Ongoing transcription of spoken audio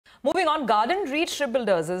Moving on, Reach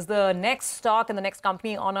Shipbuilders is the next stock and the next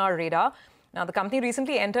company on our radar. Now, the company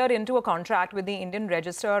recently entered into a contract with the Indian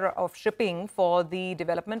Register of Shipping for the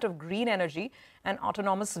development of green energy and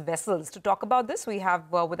autonomous vessels. To talk about this, we have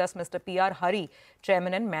with us Mr. P.R. Hari,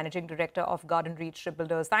 Chairman and Managing Director of Reach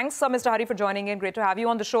Shipbuilders. Thanks, Mr. Hari, for joining in. Great to have you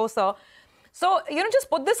on the show, sir. So, just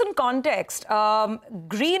put this in context.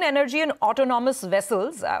 Green energy and autonomous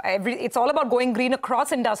vessels, it's all about going green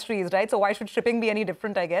across industries, right? So why should shipping be any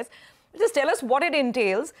different, I guess? Just tell us what it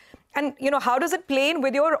entails and, how does it play in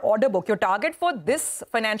with your order book? Your target for this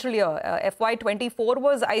financial year, FY24,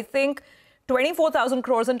 was, I think, 24,000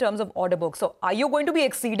 crores in terms of order book. So are you going to be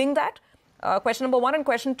exceeding that? Question number one. And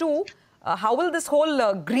question two, how will this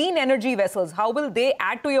whole green energy vessels, how will they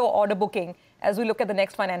add to your order booking as we look at the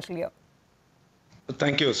next financial year?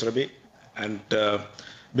 Thank you, Surabhi. And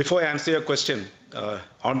before I answer your question,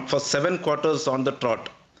 for 7 quarters on the trot,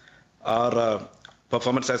 our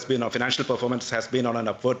financial performance has been on an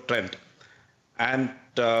upward trend. And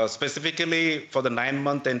specifically for the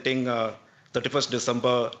 9-month ending 31st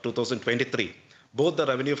December 2023, both the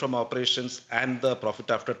revenue from operations and the profit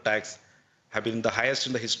after tax have been the highest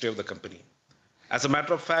in the history of the company. As a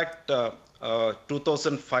matter of fact,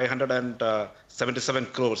 2,577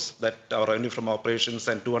 crores that our revenue from operations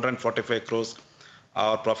and 245 crores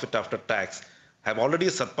our profit after tax have already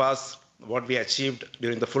surpassed what we achieved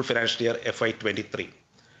during the full financial year FY23.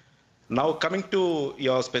 Now coming to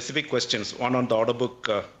your specific questions, one on the order book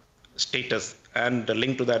status and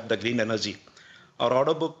linked to that the green energy. Our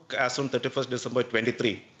order book as on 31st December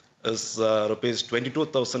 23 is rupees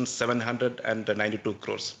 22,792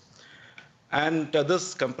 crores. And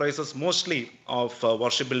this comprises mostly of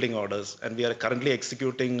warship building orders, and we are currently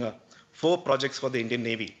executing 4 projects for the Indian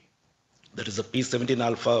Navy. That is a P-17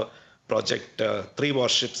 Alpha project, 3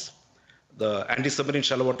 warships, the anti-submarine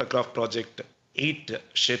shallow watercraft project, 8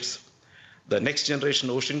 ships, the next generation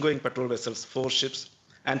ocean-going patrol vessels, 4 ships,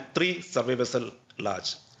 and 3 survey vessel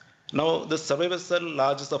large. Now, the survey vessel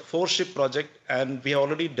large is a 4-ship project, and we have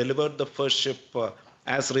already delivered the first ship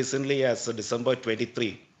as recently as December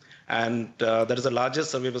 23. And that is the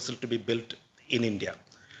largest survey vessel to be built in India.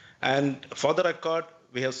 And for the record,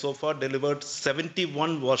 we have so far delivered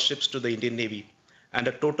 71 warships to the Indian Navy and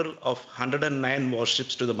a total of 109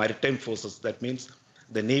 warships to the maritime forces. That means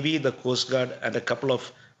the Navy, the Coast Guard, and a couple of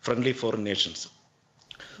friendly foreign nations.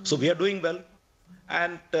 So we are doing well.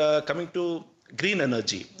 And coming to green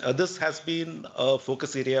energy, this has been a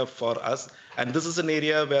focus area for us. And this is an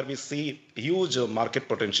area where we see huge market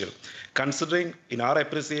potential. Considering, in our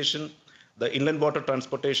appreciation, the inland water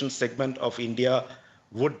transportation segment of India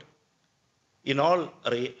would, in all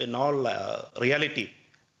reality,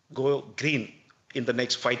 go green in the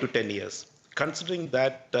next 5 to 10 years. Considering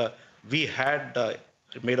that we had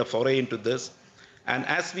made a foray into this, and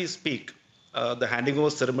as we speak, the handing over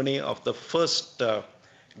ceremony of the first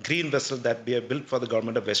green vessel that we have built for the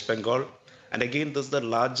government of West Bengal. And again, this is the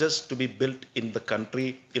largest to be built in the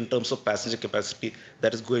country in terms of passenger capacity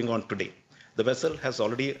that is going on today. The vessel has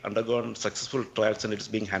already undergone successful trials and it is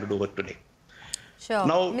being handed over today. Sure.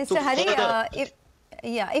 Now, Mr. Hari,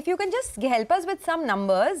 if you can just help us with some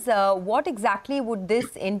numbers, what exactly would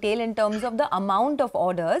this entail in terms of the amount of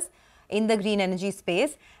orders in the green energy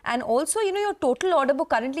space? And also, your total order book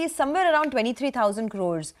currently is somewhere around 23,000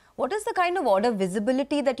 crores. What is the kind of order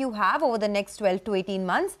visibility that you have over the next 12 to 18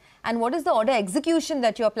 months? And what is the order execution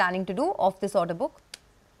that you are planning to do of this order book?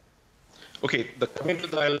 Okay,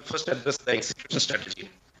 I'll first address the execution strategy.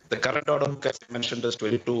 The current order book, as I mentioned, is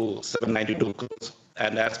 22,792 crores.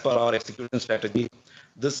 And as per our execution strategy,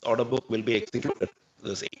 this order book will be executed.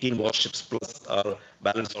 There's 18 warships plus our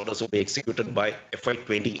balance orders will be executed by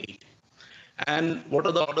FY28. And what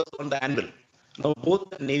are the orders on the anvil? Now,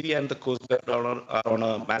 both the Navy and the Coast Guard are on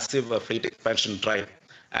a massive fleet expansion drive.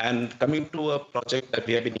 And coming to a project that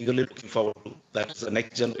we have been eagerly looking forward to, that is the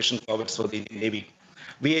next generation corvettes for the Indian Navy.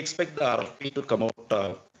 We expect the RFP to come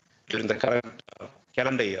out during the current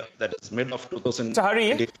calendar year, that is mid of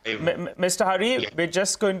 2025. Mr. Hari, yeah. We're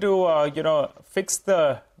just going to, fix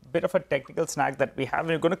the bit of a technical snag that we have.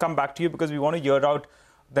 We're going to come back to you because we want to hear out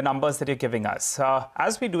the numbers that you're giving us.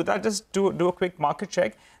 As we do that, just do a quick market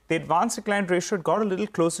check. The advance decline ratio got a little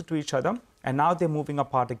closer to each other, and now they're moving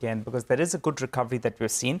apart again because there is a good recovery that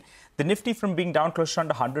we've seen. The Nifty, from being down close to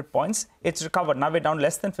under 100 points, it's recovered. Now we're down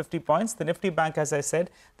less than 50 points. The Nifty Bank, as I said,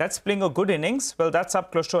 that's playing a good innings. Well, that's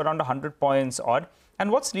up close to around 100 points odd.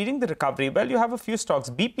 And what's leading the recovery? Well, you have a few stocks.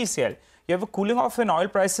 BPCL, you have a cooling off in oil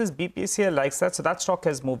prices. BPCL likes that, so that stock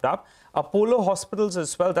has moved up. Apollo Hospitals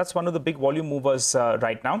as well, that's one of the big volume movers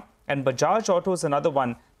right now. And Bajaj Auto is another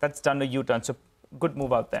one that's done a U-turn. So good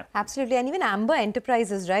move out there. Absolutely. And even Amber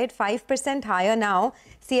Enterprises, right? 5% higher now.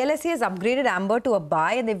 CLSA has upgraded Amber to a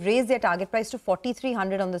buy and they've raised their target price to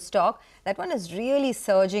 4,300 on the stock. That one is really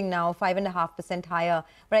surging now, 5.5% higher.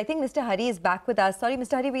 But I think Mr. Hari is back with us. Sorry,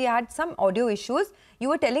 Mr. Hari, we had some audio issues. You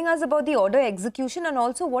were telling us about the order execution and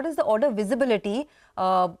also what is the order visibility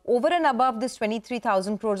over and above this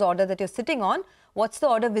 23,000 crores order that you're sitting on. What's the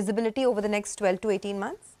order visibility over the next 12 to 18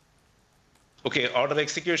 months? Okay, order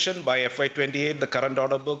execution by FY28, the current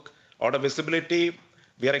order book, order visibility.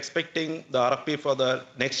 We are expecting the RFP for the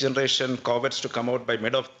next generation corvettes to come out by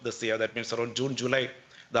mid of this year. That means around June, July,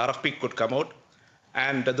 the RFP could come out.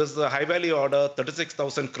 And this is a high value order,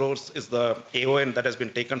 36,000 crores is the AON that has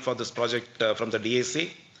been taken for this project from the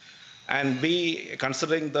DAC. And we,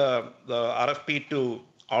 considering the RFP to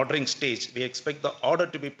ordering stage, we expect the order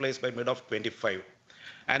to be placed by mid of 25.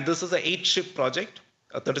 And this is a 8-ship project,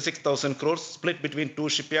 36,000 crores split between 2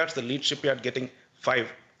 shipyards, the lead shipyard getting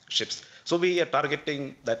 5 ships. So we are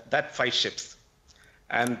targeting that 5 ships.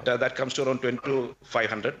 And that comes to around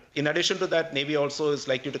 22,500. In addition to that, Navy also is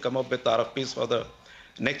likely to come up with RFPs for the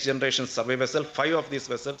next generation survey vessel. 5 of these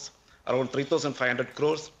vessels, around 3,500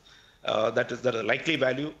 crores. That is the likely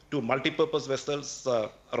value. 2 multi-purpose vessels,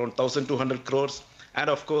 around 1,200 crores. And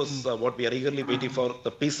of course, what we are eagerly waiting for,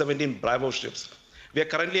 the P-17 Bravo ships. We are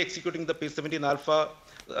currently executing the P-17 Alpha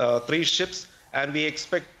 3 ships, and we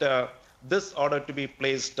expect this order to be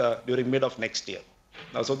placed during mid of next year.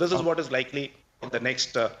 Now, so this is what is likely in the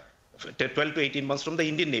next 12 to 18 months from the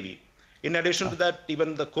Indian Navy. In addition to that,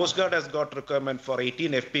 even the Coast Guard has got requirement for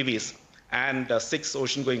 18 FPVs and 6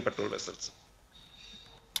 ocean-going patrol vessels.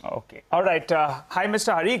 Okay. All right. Hi,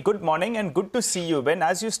 Mr. Hari. Good morning and good to see you. When,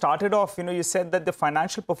 as you started off, you said that the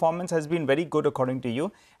financial performance has been very good according to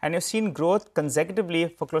you, and you've seen growth consecutively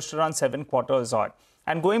for close to around 7 quarters odd.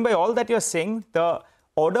 And going by all that you're saying, the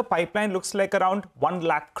order pipeline looks like around 1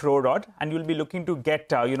 lakh crore odd, and you'll be looking to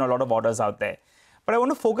get, a lot of orders out there. But I want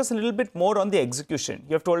to focus a little bit more on the execution.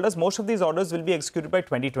 You have told us most of these orders will be executed by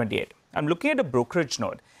 2028. I'm looking at a brokerage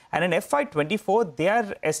note. And in FY24, they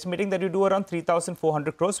are estimating that you do around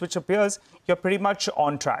 3,400 crores, which appears you're pretty much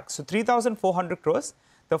on track. So 3,400 crores.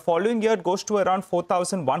 The following year goes to around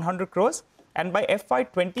 4,100 crores. And by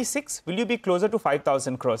FY26, will you be closer to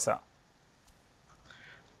 5,000 crores, sir?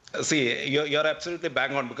 See, you're absolutely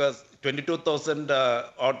bang on because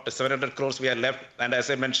 22,700 crores we are left. And as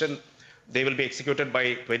I mentioned, they will be executed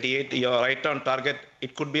by 28. You're right on target.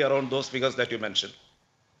 It could be around those figures that you mentioned.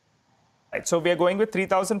 Right, so we are going with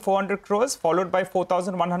 3,400 crores, followed by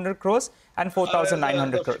 4,100 crores and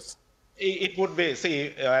 4,900 crores. It would be,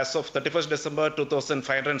 see, as of 31st December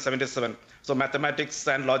 2,577. So mathematics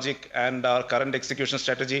and logic and our current execution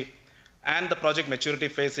strategy and the project maturity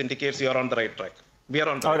phase indicates you are on the right track. We are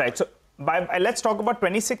on the right track. All right, so let's talk about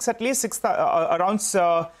 26 at least, around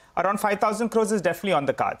 5,000 crores is definitely on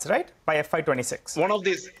the cards, right? By FY26.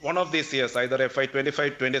 One of these years, either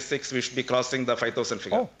FY25, 26, we should be crossing the 5,000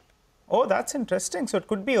 figure. Oh, that's interesting. So it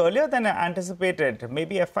could be earlier than anticipated,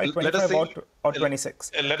 maybe FY25 or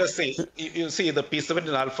 26. Let us see. You see, the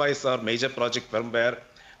P-17 Alpha is our major project where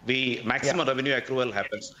the maximum revenue accrual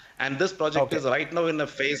happens. And this project is right now in a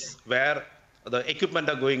phase where the equipment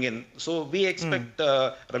are going in. So we expect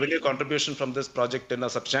revenue contribution from this project in a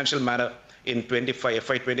substantial manner in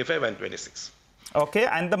FY25 and 26. Okay,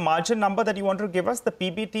 and the margin number that you want to give us, the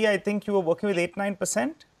PBT, I think you were working with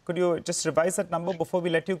 8-9%. Could you just revise that number before we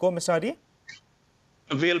let you go, Mr. Hari?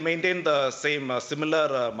 We'll maintain the same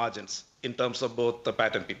similar margins in terms of both the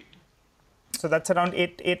PAT and PBT. So that's around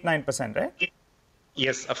 8-9%, right?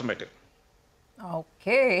 Yes, affirmative.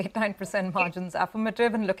 Okay, 8-9% margins,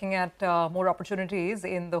 affirmative, and looking at more opportunities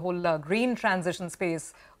in the whole green transition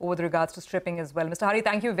space with regards to stripping as well. Mr. Hari,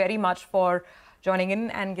 thank you very much for joining in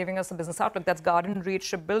and giving us a business outlook. That's Garden Reach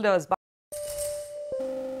Shipbuilders.